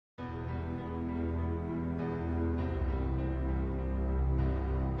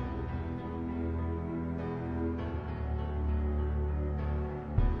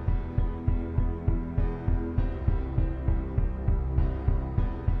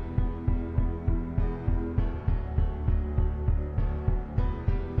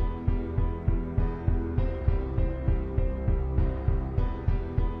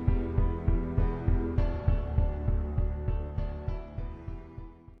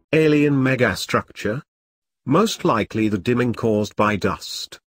Alien megastructure? Most likely the dimming caused by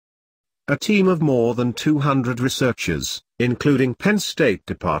dust. A team of more than 200 researchers, including Penn State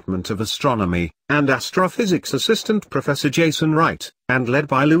Department of Astronomy and Astrophysics Assistant Professor Jason Wright, and led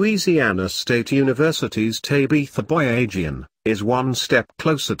by Louisiana State University's Taby Boyajian, is one step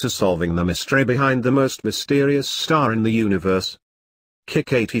closer to solving the mystery behind the most mysterious star in the universe.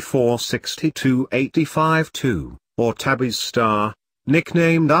 KIC 846285-2, or Taby's star,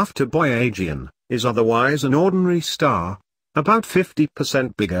 nicknamed after Boyajian, is otherwise an ordinary star, about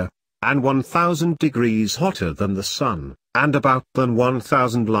 50% bigger, and 1,000 degrees hotter than the Sun, and about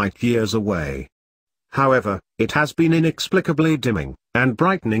 1,000 light-years away. However, it has been inexplicably dimming, and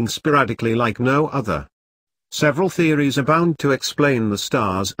brightening sporadically like no other. Several theories abound to explain the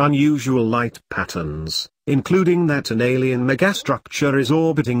star's unusual light patterns, including that an alien megastructure is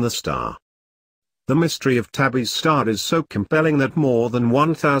orbiting the star. The mystery of Taby's star is so compelling that more than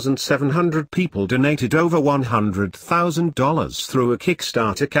 1,700 people donated over $100,000 through a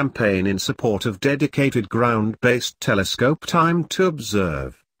Kickstarter campaign in support of dedicated ground-based telescope time to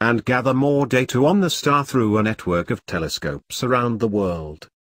observe and gather more data on the star through a network of telescopes around the world.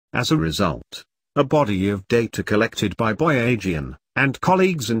 As a result, a body of data collected by Boyajian and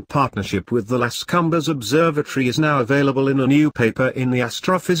colleagues in partnership with the Las Cumbres Observatory is now available in a new paper in the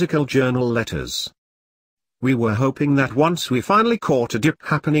astrophysical journal Letters. We were hoping that once we finally caught a dip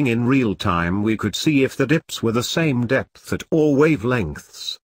happening in real time we could see if the dips were the same depth at all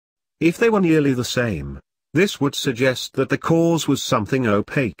wavelengths. If they were nearly the same, this would suggest that the cause was something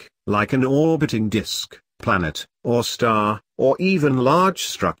opaque, like an orbiting disk, planet, or star, or even large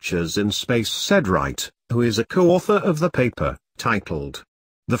structures in space, said Wright, who is a co-author of the paper, titled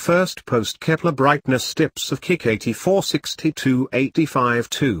The First Post-Kepler Brightness Dips of KIC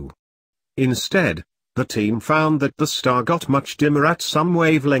 846285-2. Instead, the team found that the star got much dimmer at some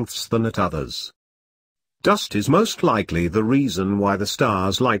wavelengths than at others. Dust is most likely the reason why the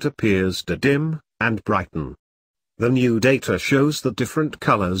star's light appears to dim and brighten. The new data shows that different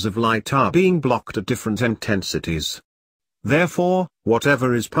colors of light are being blocked at different intensities. Therefore,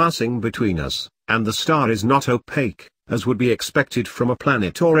 whatever is passing between us and the star is not opaque, as would be expected from a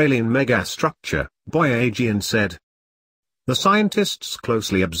planet or alien megastructure, Boyajian said. The scientists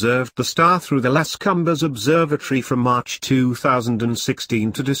closely observed the star through the Las Cumbres Observatory from March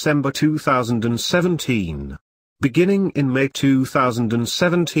 2016 to December 2017. Beginning in May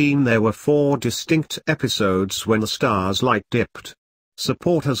 2017 there were 4 distinct episodes when the star's light dipped.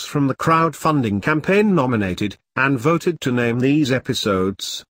 Supporters from the crowdfunding campaign nominated and voted to name these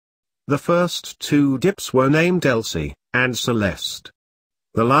episodes. The first 2 dips were named Elsie and Celeste.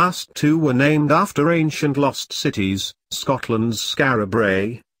 The last 2 were named after ancient lost cities, Scotland's Skara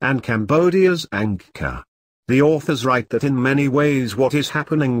Brae, and Cambodia's Angkor. The authors write that in many ways what is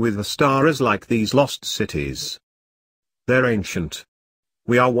happening with the star is like these lost cities. They're ancient.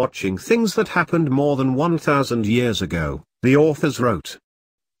 We are watching things that happened more than 1,000 years ago, the authors wrote.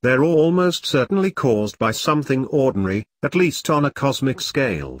 They're almost certainly caused by something ordinary, at least on a cosmic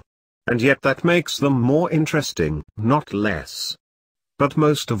scale. And yet that makes them more interesting, not less. But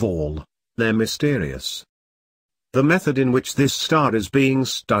most of all, they're mysterious. The method in which this star is being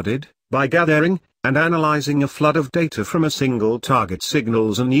studied, by gathering and analyzing a flood of data from a single target,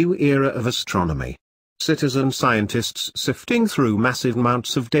 signals a new era of astronomy. Citizen scientists sifting through massive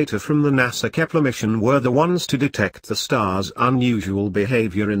amounts of data from the NASA Kepler mission were the ones to detect the star's unusual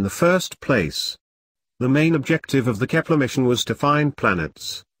behavior in the first place. The main objective of the Kepler mission was to find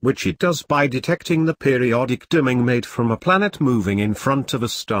planets, which it does by detecting the periodic dimming made from a planet moving in front of a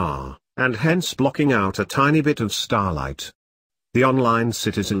star, and hence blocking out a tiny bit of starlight. The online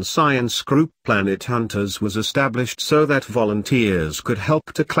citizen science group Planet Hunters was established so that volunteers could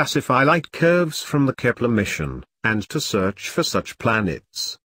help to classify light curves from the Kepler mission, and to search for such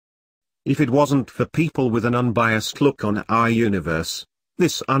planets. If it wasn't for people with an unbiased look on our universe,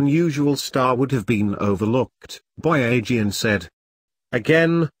 this unusual star would have been overlooked, Boyajian said.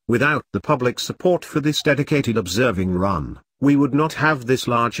 Again, without the public support for this dedicated observing run, we would not have this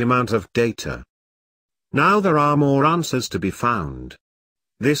large amount of data. Now there are more answers to be found.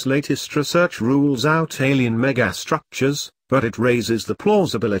 This latest research rules out alien megastructures, but it raises the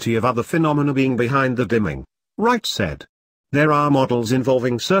plausibility of other phenomena being behind the dimming, Wright said. There are models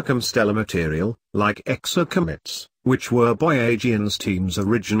involving circumstellar material, like exocomets, which were Boyajian's team's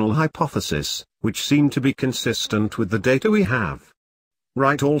original hypothesis, which seem to be consistent with the data we have.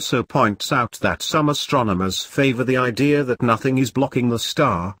 Wright also points out that some astronomers favor the idea that nothing is blocking the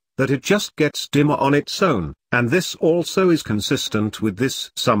star, that it just gets dimmer on its own, and this also is consistent with this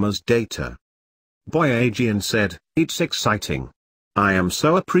summer's data. Boyajian said, "It's exciting. I am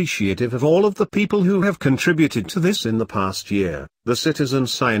so appreciative of all of the people who have contributed to this in the past year, the citizen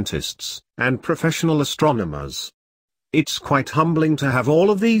scientists, and professional astronomers. It's quite humbling to have all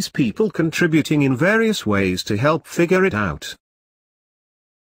of these people contributing in various ways to help figure it out.